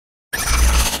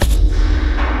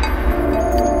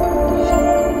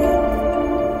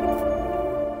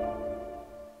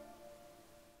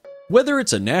Whether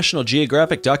it's a National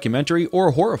Geographic documentary or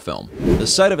a horror film, the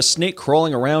sight of a snake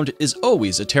crawling around is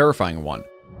always a terrifying one.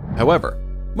 However,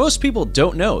 most people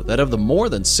don't know that of the more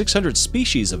than 600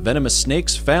 species of venomous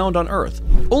snakes found on Earth,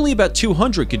 only about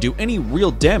 200 could do any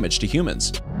real damage to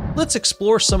humans. Let's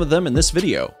explore some of them in this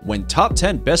video when Top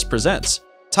 10 Best presents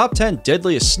Top 10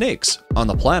 Deadliest Snakes on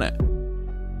the Planet.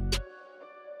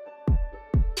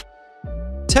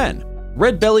 10.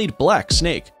 Red-Bellied Black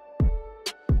Snake.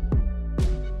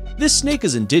 This snake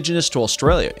is indigenous to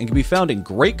Australia and can be found in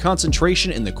great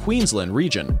concentration in the Queensland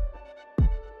region.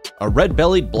 A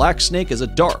red-bellied black snake is a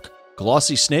dark,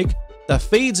 glossy snake that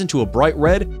fades into a bright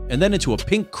red and then into a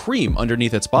pink cream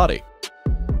underneath its body,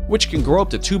 which can grow up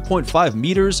to 2.5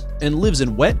 meters and lives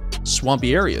in wet,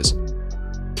 swampy areas,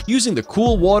 using the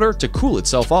cool water to cool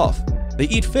itself off. They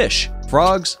eat fish,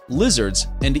 frogs, lizards,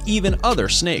 and even other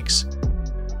snakes.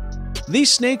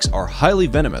 These snakes are highly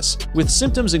venomous, with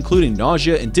symptoms including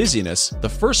nausea and dizziness, the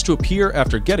first to appear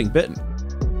after getting bitten.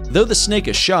 Though the snake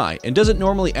is shy and doesn't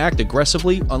normally act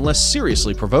aggressively unless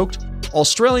seriously provoked,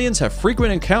 Australians have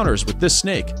frequent encounters with this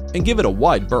snake and give it a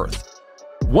wide berth.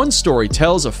 One story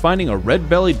tells of finding a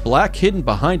red-bellied black hidden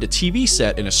behind a TV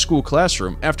set in a school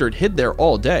classroom after it hid there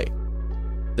all day.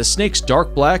 The snake's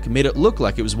dark black made it look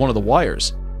like it was one of the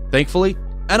wires. Thankfully,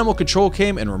 animal control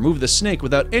came and removed the snake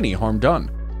without any harm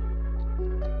done.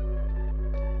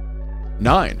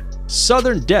 9.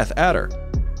 Southern Death Adder.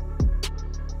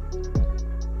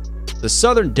 The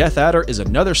southern death adder is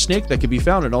another snake that can be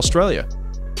found in Australia.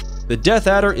 The death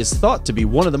adder is thought to be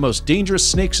one of the most dangerous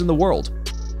snakes in the world.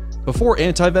 Before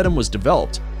antivenom was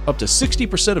developed, up to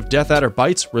 60% of death adder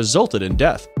bites resulted in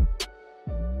death.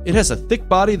 It has a thick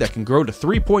body that can grow to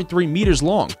 3.3 meters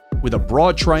long, with a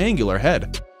broad triangular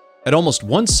head. At almost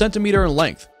 1 centimeter in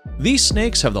length, these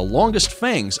snakes have the longest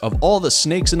fangs of all the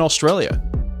snakes in Australia.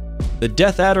 The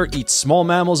death adder eats small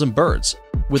mammals and birds,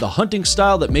 with a hunting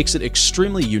style that makes it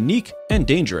extremely unique and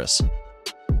dangerous.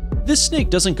 This snake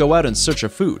doesn't go out in search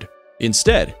of food.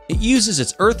 Instead, it uses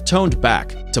its earth-toned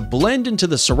back to blend into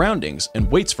the surroundings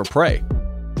and waits for prey.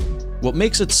 What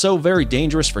makes it so very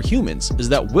dangerous for humans is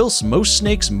that whilst most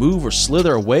snakes move or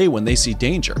slither away when they see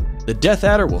danger, the death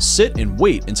adder will sit and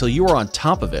wait until you are on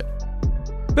top of it.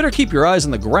 Better keep your eyes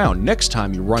on the ground next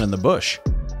time you run in the bush.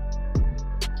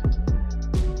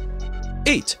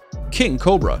 8. King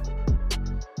Cobra.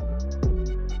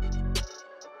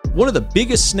 One of the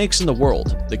biggest snakes in the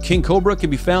world, the king cobra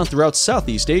can be found throughout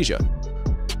Southeast Asia.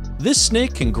 This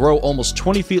snake can grow almost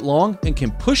 20 feet long and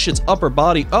can push its upper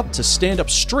body up to stand up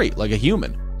straight like a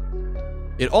human.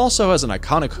 It also has an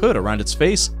iconic hood around its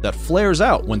face that flares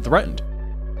out when threatened.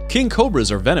 King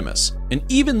cobras are venomous, and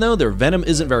even though their venom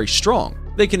isn't very strong,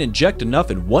 they can inject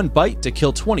enough in one bite to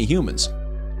kill 20 humans,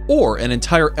 or an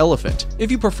entire elephant if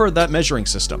you prefer that measuring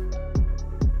system.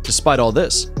 Despite all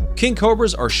this, king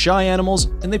cobras are shy animals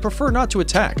and they prefer not to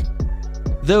attack,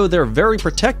 though they're very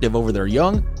protective over their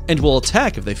young and will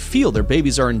attack if they feel their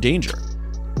babies are in danger.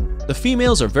 The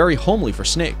females are very homely for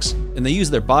snakes, and they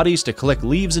use their bodies to collect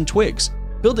leaves and twigs,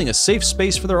 building a safe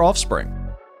space for their offspring.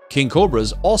 King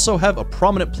cobras also have a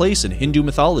prominent place in Hindu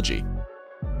mythology.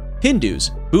 Hindus,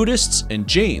 Buddhists, and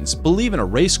Jains believe in a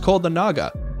race called the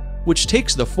Naga, which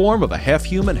takes the form of a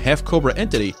half-human, half-cobra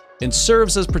entity and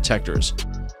serves as protectors.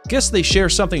 Guess they share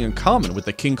something in common with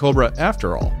the king cobra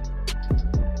after all.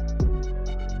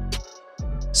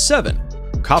 7.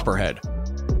 Copperhead.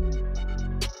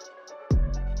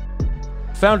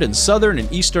 Found in southern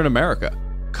and eastern America,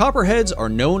 copperheads are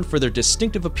known for their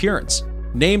distinctive appearance,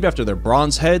 named after their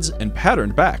bronze heads and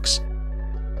patterned backs.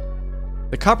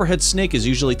 The copperhead snake is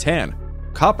usually tan,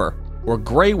 copper, or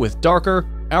gray with darker,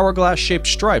 hourglass-shaped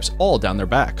stripes all down their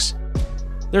backs.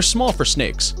 They're small for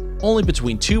snakes, only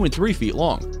between 2 and 3 feet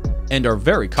long, and are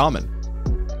very common.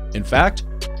 In fact,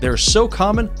 they are so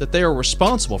common that they are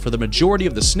responsible for the majority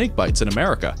of the snake bites in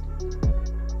America.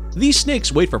 These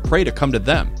snakes wait for prey to come to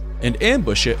them and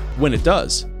ambush it when it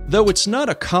does, though it's not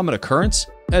a common occurrence,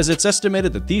 as it's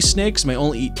estimated that these snakes may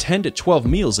only eat 10 to 12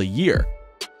 meals a year.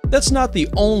 That's not the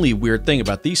only weird thing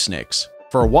about these snakes.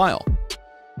 For a while,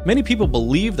 many people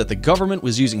believed that the government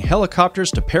was using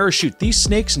helicopters to parachute these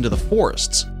snakes into the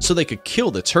forests so they could kill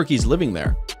the turkeys living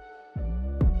there.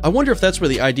 I wonder if that's where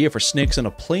the idea for snakes on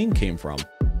a plane came from.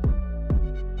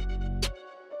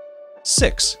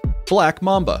 6. Black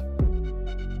Mamba.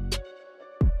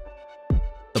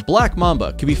 The black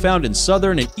mamba can be found in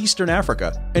southern and eastern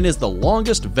Africa and is the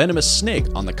longest venomous snake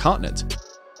on the continent.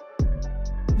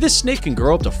 This snake can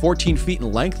grow up to 14 feet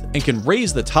in length and can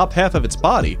raise the top half of its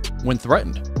body when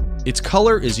threatened. Its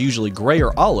color is usually gray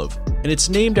or olive, and it's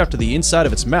named after the inside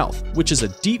of its mouth, which is a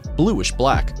deep bluish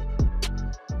black.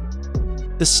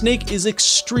 The snake is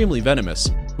extremely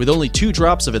venomous, with only 2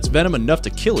 drops of its venom enough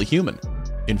to kill a human.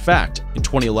 In fact, in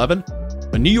 2011,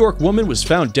 a New York woman was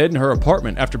found dead in her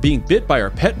apartment after being bit by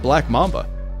her pet black mamba.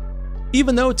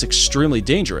 Even though it's extremely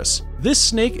dangerous, this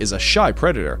snake is a shy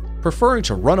predator, preferring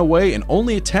to run away and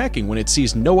only attacking when it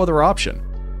sees no other option.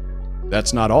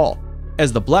 That's not all,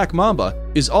 as the black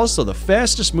mamba is also the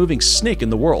fastest moving snake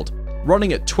in the world,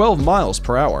 running at 12 miles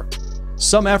per hour.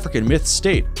 Some African myths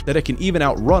state that it can even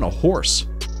outrun a horse.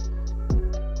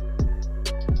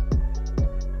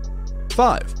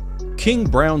 5. King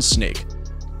brown snake.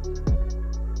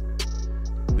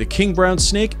 The king brown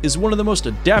snake is one of the most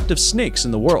adaptive snakes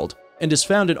in the world and is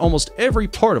found in almost every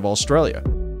part of Australia.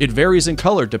 It varies in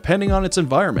color depending on its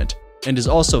environment and is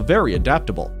also very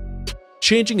adaptable,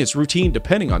 changing its routine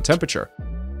depending on temperature.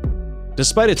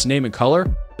 Despite its name and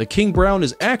color, the king brown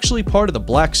is actually part of the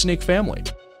black snake family.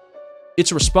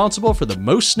 It's responsible for the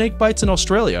most snake bites in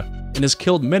Australia and has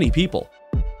killed many people.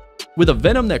 With a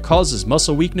venom that causes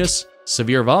muscle weakness,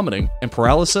 severe vomiting, and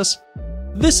paralysis,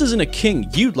 this isn't a king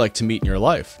you'd like to meet in your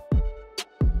life.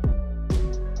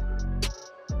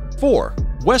 4.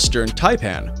 Western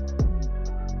taipan.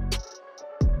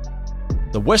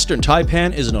 The western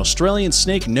taipan is an Australian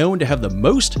snake known to have the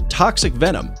most toxic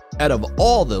venom out of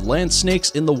all the land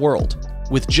snakes in the world,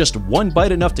 with just 1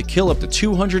 bite enough to kill up to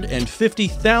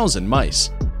 250,000 mice.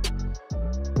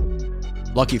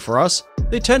 Lucky for us,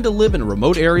 they tend to live in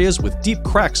remote areas with deep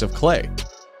cracks of clay.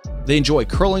 They enjoy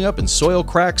curling up in soil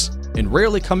cracks and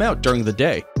rarely come out during the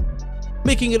day,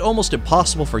 making it almost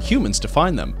impossible for humans to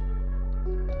find them.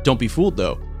 Don't be fooled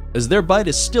though, as their bite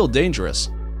is still dangerous.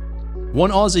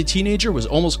 One Aussie teenager was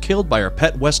almost killed by her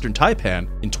pet western taipan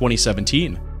in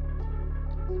 2017.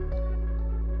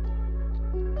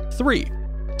 3.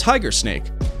 Tiger snake.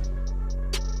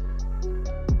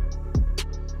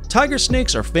 Tiger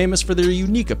snakes are famous for their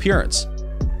unique appearance.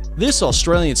 This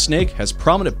Australian snake has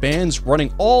prominent bands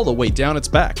running all the way down its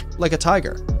back, like a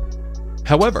tiger.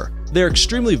 However, they are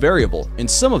extremely variable, and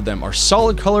some of them are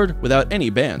solid colored without any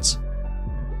bands.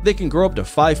 They can grow up to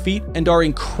 5 feet and are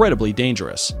incredibly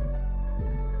dangerous.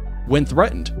 When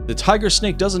threatened, the tiger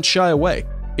snake doesn't shy away.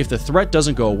 If the threat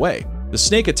doesn't go away, the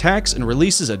snake attacks and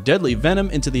releases a deadly venom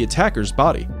into the attacker's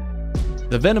body.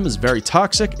 The venom is very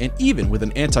toxic, and even with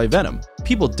an anti-venom,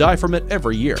 people die from it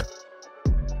every year.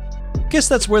 Guess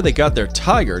that's where they got their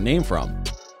tiger name from.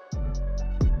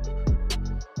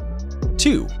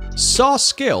 2.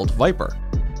 Saw-scaled viper.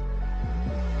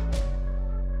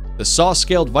 The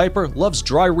saw-scaled viper loves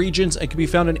dry regions and can be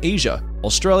found in Asia,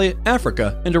 Australia,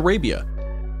 Africa, and Arabia.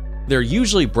 They're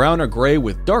usually brown or gray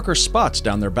with darker spots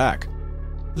down their back.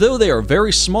 Though they are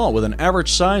very small with an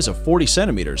average size of 40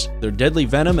 centimeters, their deadly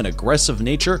venom and aggressive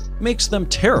nature makes them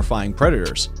terrifying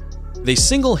predators. They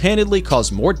single-handedly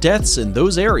cause more deaths in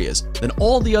those areas than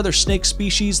all the other snake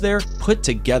species there put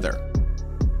together.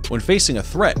 When facing a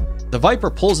threat, the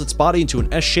viper pulls its body into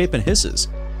an S shape and hisses.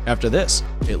 After this,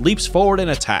 it leaps forward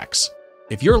and attacks.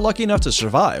 If you're lucky enough to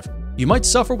survive, you might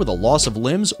suffer with a loss of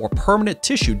limbs or permanent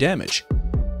tissue damage.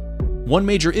 One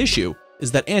major issue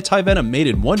is that anti-venom made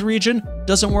in one region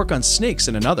doesn't work on snakes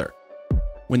in another.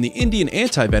 When the Indian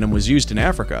anti-venom was used in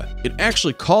Africa, it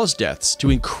actually caused deaths to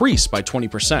increase by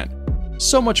 20%.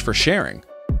 So much for sharing.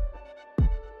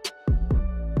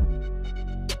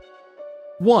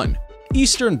 1.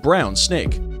 Eastern brown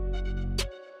snake.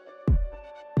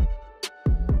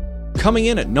 Coming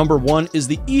in at number 1 is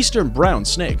the eastern brown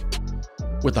snake.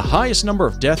 With the highest number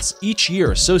of deaths each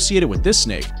year associated with this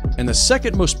snake, and the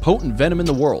second most potent venom in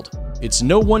the world, it's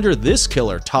no wonder this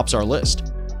killer tops our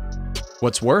list.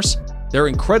 What's worse, they're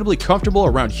incredibly comfortable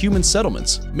around human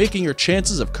settlements, making your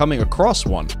chances of coming across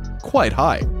one quite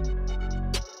high.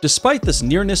 Despite this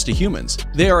nearness to humans,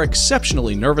 they are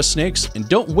exceptionally nervous snakes and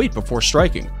don't wait before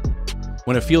striking.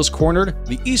 When it feels cornered,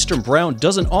 the eastern brown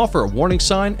doesn't offer a warning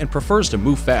sign and prefers to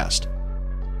move fast.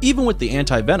 Even with the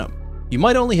anti-venom, you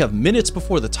might only have minutes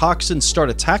before the toxins start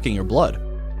attacking your blood.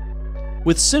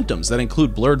 With symptoms that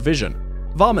include blurred vision,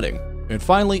 vomiting, and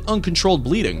finally uncontrolled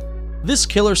bleeding, this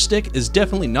killer stick is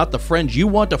definitely not the friend you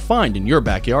want to find in your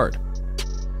backyard.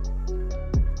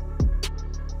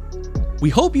 We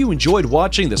hope you enjoyed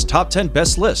watching this top 10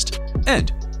 best list,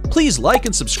 and please like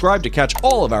and subscribe to catch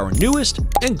all of our newest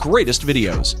and greatest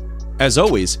videos. As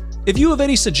always, if you have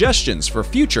any suggestions for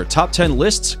future top 10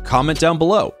 lists, comment down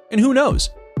below, and who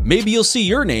knows, maybe you'll see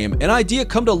your name and idea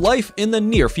come to life in the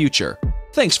near future.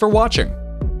 Thanks for watching.